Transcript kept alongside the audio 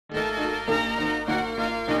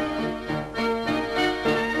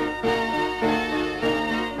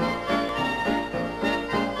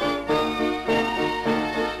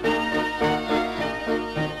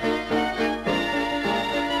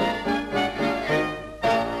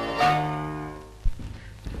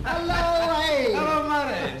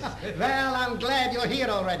you're here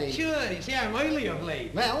already. Sure, you see, I'm early of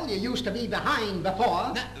late. Well, you used to be behind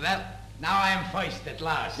before. No, well, now I am first at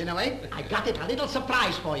last. You know, Abe, I got it a little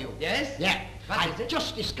surprise for you. Yes? Yeah. What is I've it?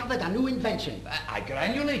 just discovered a new invention. I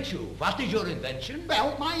granulate you. What is your invention?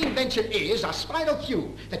 Well, my invention is a spiral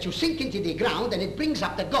tube that you sink into the ground and it brings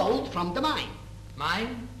up the gold from the mine.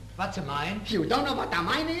 Mine? What's a mine? You don't know what a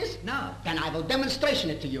mine is? No. Then I will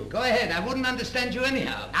demonstration it to you. Go ahead. I wouldn't understand you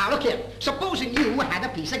anyhow. Now, look here. Supposing you had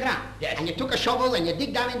a piece of ground. Yes. And you took a shovel and you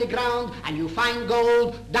dig down in the ground and you find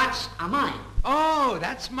gold. That's a mine. Oh,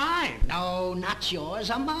 that's mine. No, not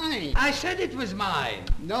yours, a mine. I said it was mine.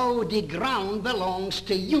 No, the ground belongs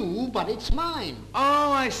to you, but it's mine.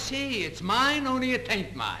 Oh, I see. It's mine, only it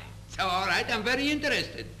ain't mine. So, all right, I'm very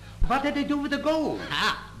interested. What did they do with the gold?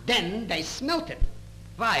 Then they smelt it.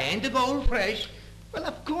 Why, ain't the gold fresh? Well,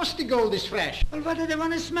 of course the gold is fresh. Well, what do they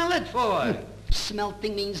want to smell it for?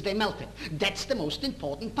 Smelting means they melt it. That's the most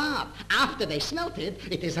important part. After they smelt it,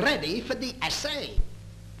 it is ready for the assay.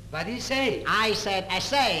 What do you say? I said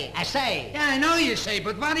assay, assay. Yeah, I know you say,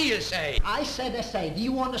 but what do you say? I said assay. Do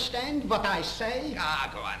you understand what I say?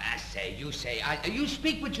 Ah, go on, I say, you say. You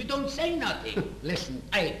speak, but you don't say nothing. Listen,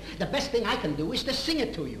 Abe, the best thing I can do is to sing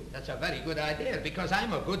it to you. That's a very good idea, because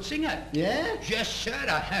I'm a good singer. Yeah? Yes, sir.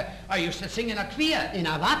 I used to sing in a choir. In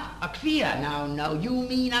a what? A choir. No, you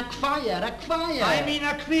mean a choir, a choir. I mean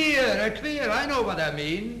a choir. I know what I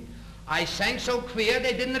mean. I sang so queer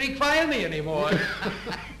they didn't require me anymore.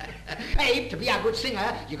 Abe, to be a good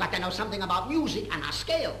singer, you got to know something about music and a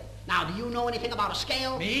scale. Now, do you know anything about a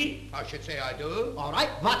scale? Me? I should say I do. All right,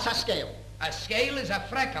 what's a scale? A scale is a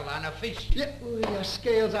freckle on a fish. Yeah, your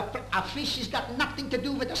scale's a fish has got nothing to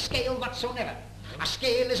do with a scale whatsoever. A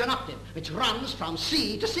scale is an octave which runs from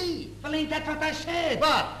sea to sea. Well, ain't that what I said?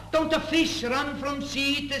 What? Don't a fish run from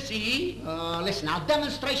sea to sea? Listen, I'll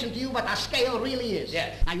demonstration to you what a scale really is.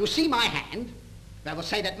 Yes. Now, you see my hand. I will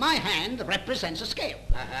say that my hand represents a scale.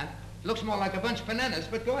 Uh-huh. Looks more like a bunch of bananas,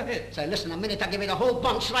 but go ahead. Say, listen, a minute, I'll give you the whole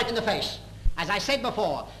bunch right in the face. As I said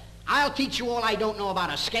before, I'll teach you all I don't know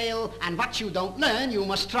about a scale, and what you don't learn, you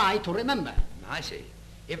must try to remember. I see.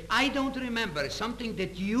 If I don't remember something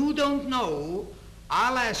that you don't know,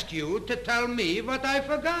 I'll ask you to tell me what I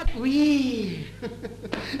forgot. Oui.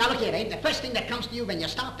 Now, look here, Abe. The first thing that comes to you when you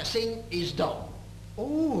start to sing is do.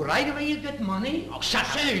 Oh, right away you get money? Oh, shut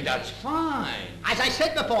up. Say, that's fine. As I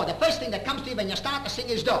said before, the first thing that comes to you when you start to sing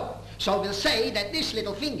is do. So we'll say that this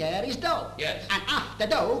little finger is do. Yes. And after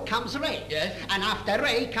do comes re. Yes. And after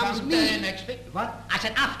re comes me. The next thing. What? I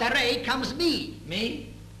said after re comes me. Me?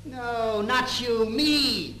 No, not you,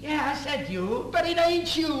 me. Yeah, I said you. But it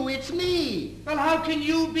ain't you, it's me. Well, how can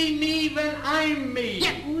you be me when I'm me?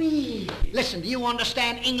 Yeah, oui. Listen, do you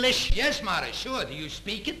understand English? Yes, Mara, sure. Do you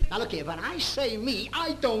speak it? Now look here, when I say me,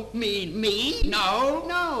 I don't mean me. No?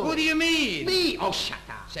 No. Who do you mean? Me. Oh, shut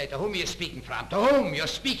up. Say, to whom you're speaking from? To whom? You're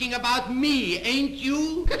speaking about me, ain't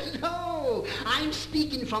you? No, I'm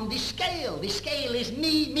speaking from the scale. The scale is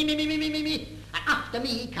me. And after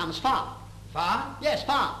me comes far. Far? Yes,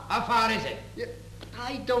 far. How far is it? Yeah.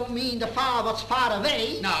 I don't mean the far what's far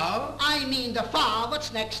away. No. I mean the far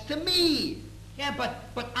what's next to me. Yeah,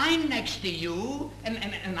 but I'm next to you, and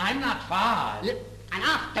I'm not far. Yeah. And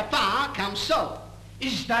after far comes so.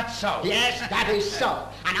 Is that so? Yes, that is so.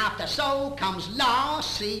 And after so comes la,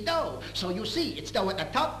 si, do. So you see, it's do at the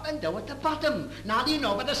top and do at the bottom. Now do you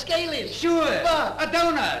know what the scale is? Sure. What? A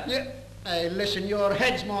donut. Yeah. Hey, listen, your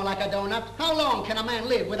head's more like a donut. How long can a man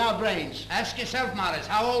live without brains? Ask yourself, Morris,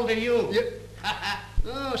 how old are you? Yeah.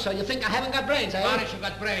 Oh, so you think I haven't got brains, eh? Morris, you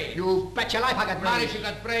got brains. You bet your life I got brains. Morris, you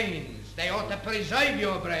got brains. They ought to preserve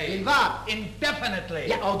your brains. In what? Indefinitely.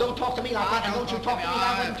 Yeah, oh, don't talk to me like that, and don't you talk to me like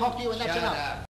that, I wouldn't talk to you, and that's Shut enough. up.